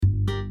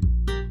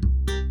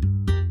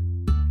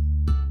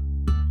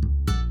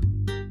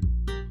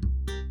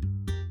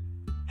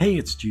Hey,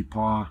 it's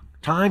G-Paw.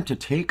 Time to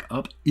take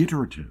up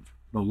iterative,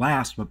 the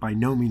last but by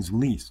no means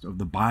least of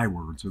the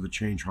bywords of the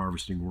change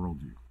harvesting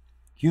worldview.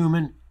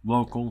 Human,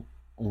 local,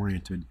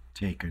 oriented,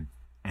 taken,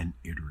 and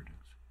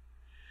iterative.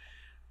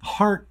 The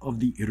heart of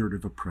the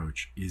iterative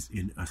approach is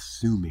in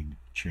assuming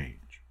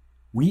change.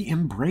 We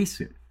embrace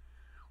it.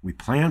 We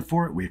plan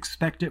for it, we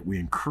expect it, we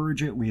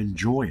encourage it, we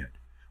enjoy it.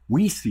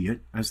 We see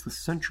it as the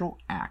central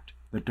act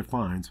that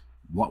defines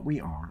what we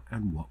are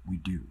and what we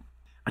do.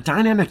 A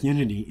dynamic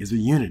unity is a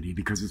unity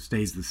because it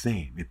stays the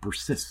same. It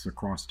persists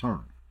across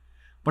time.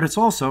 But it's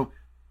also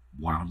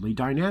wildly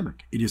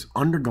dynamic. It is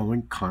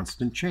undergoing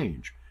constant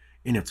change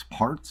in its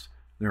parts,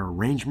 their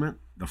arrangement,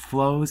 the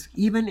flows,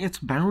 even its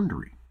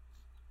boundary.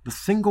 The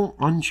single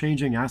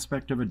unchanging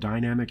aspect of a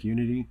dynamic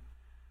unity,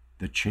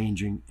 the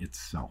changing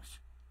itself.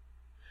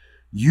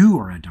 You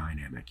are a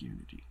dynamic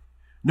unity.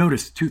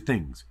 Notice two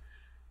things.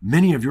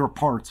 Many of your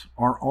parts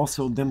are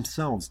also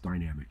themselves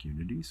dynamic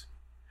unities.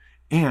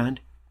 And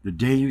the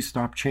day you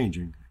stop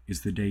changing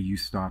is the day you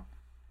stop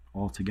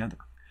altogether.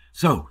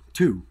 So,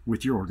 too,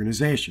 with your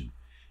organization.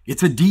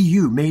 It's a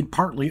DU made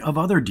partly of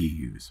other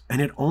DUs,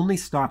 and it only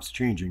stops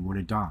changing when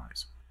it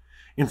dies.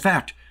 In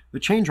fact, the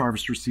change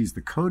harvester sees the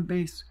code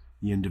base,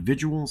 the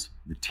individuals,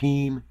 the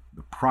team,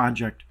 the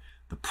project,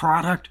 the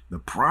product, the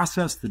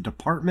process, the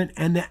department,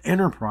 and the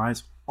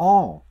enterprise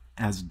all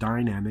as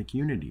dynamic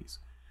unities.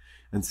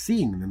 And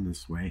seeing them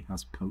this way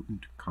has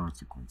potent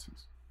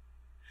consequences.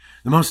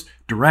 The most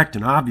direct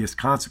and obvious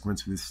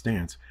consequence of this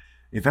stance,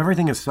 if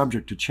everything is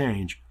subject to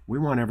change, we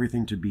want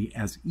everything to be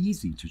as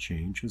easy to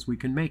change as we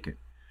can make it.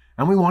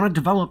 And we want to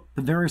develop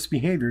the various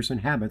behaviors and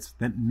habits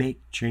that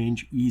make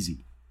change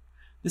easy.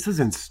 This is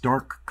in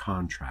stark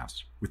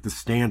contrast with the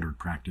standard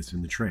practice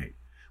in the trade,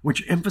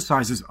 which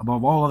emphasizes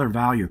above all other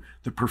value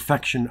the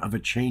perfection of a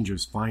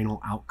change's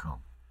final outcome.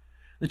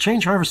 The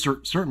change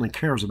harvester certainly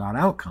cares about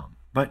outcome,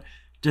 but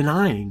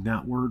denying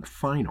that word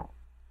final.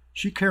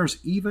 She cares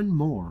even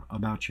more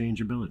about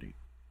changeability.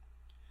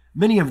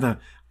 Many of the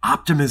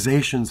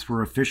optimizations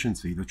for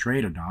efficiency the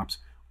trade adopts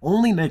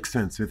only make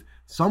sense if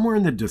somewhere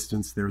in the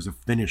distance there's a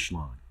finish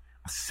line,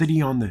 a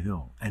city on the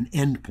hill, an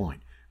end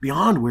point,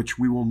 beyond which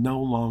we will no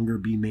longer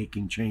be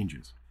making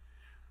changes.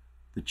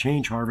 The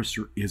change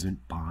harvester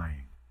isn't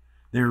buying.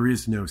 There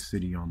is no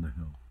city on the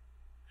hill.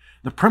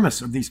 The premise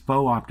of these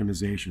faux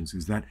optimizations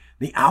is that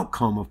the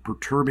outcome of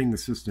perturbing the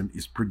system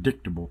is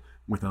predictable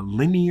with a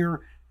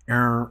linear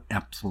error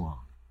epsilon.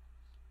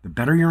 The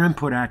better your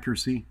input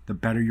accuracy, the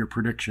better your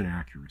prediction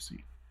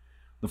accuracy.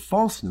 The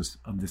falseness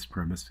of this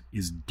premise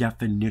is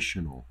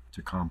definitional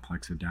to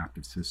complex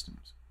adaptive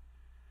systems.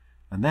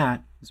 And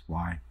that is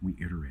why we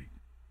iterate.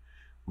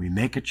 We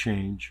make a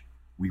change,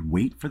 we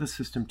wait for the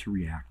system to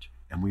react,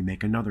 and we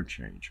make another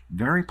change,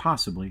 very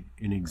possibly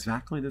in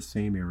exactly the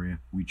same area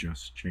we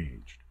just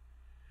changed.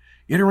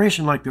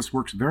 Iteration like this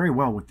works very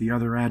well with the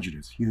other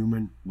adjectives,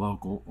 human,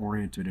 local,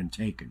 oriented, and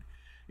taken.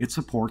 It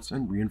supports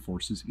and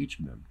reinforces each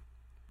of them.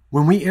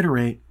 When we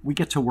iterate, we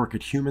get to work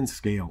at human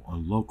scale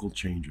on local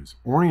changes,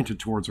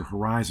 oriented towards a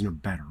horizon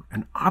of better,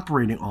 and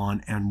operating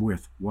on and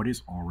with what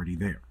is already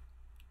there.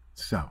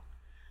 So,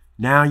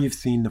 now you've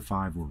seen the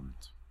 5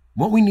 words.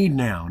 What we need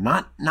now,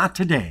 not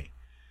today,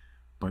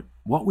 but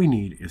what we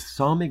need is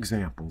some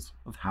examples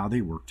of how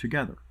they work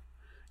together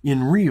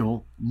in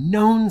real,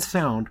 known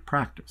sound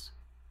practice.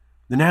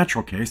 The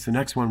natural case, the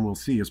next one we'll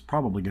see, is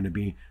probably going to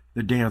be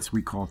the dance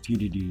we call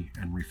TDD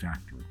and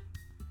refactoring.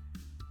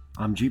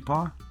 I'm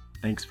G-Paw.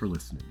 Thanks for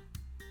listening.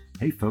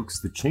 Hey folks,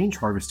 the Change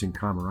Harvesting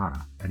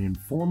Camerata, an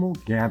informal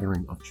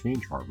gathering of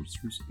change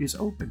harvesters, is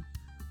open.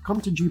 Come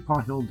to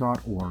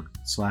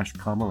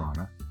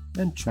gpawhill.org/camerata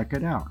and check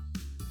it out.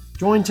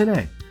 Join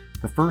today.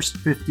 The first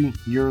 50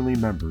 yearly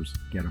members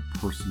get a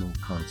personal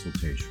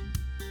consultation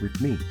with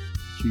me,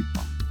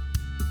 G-Paw.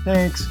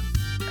 Thanks.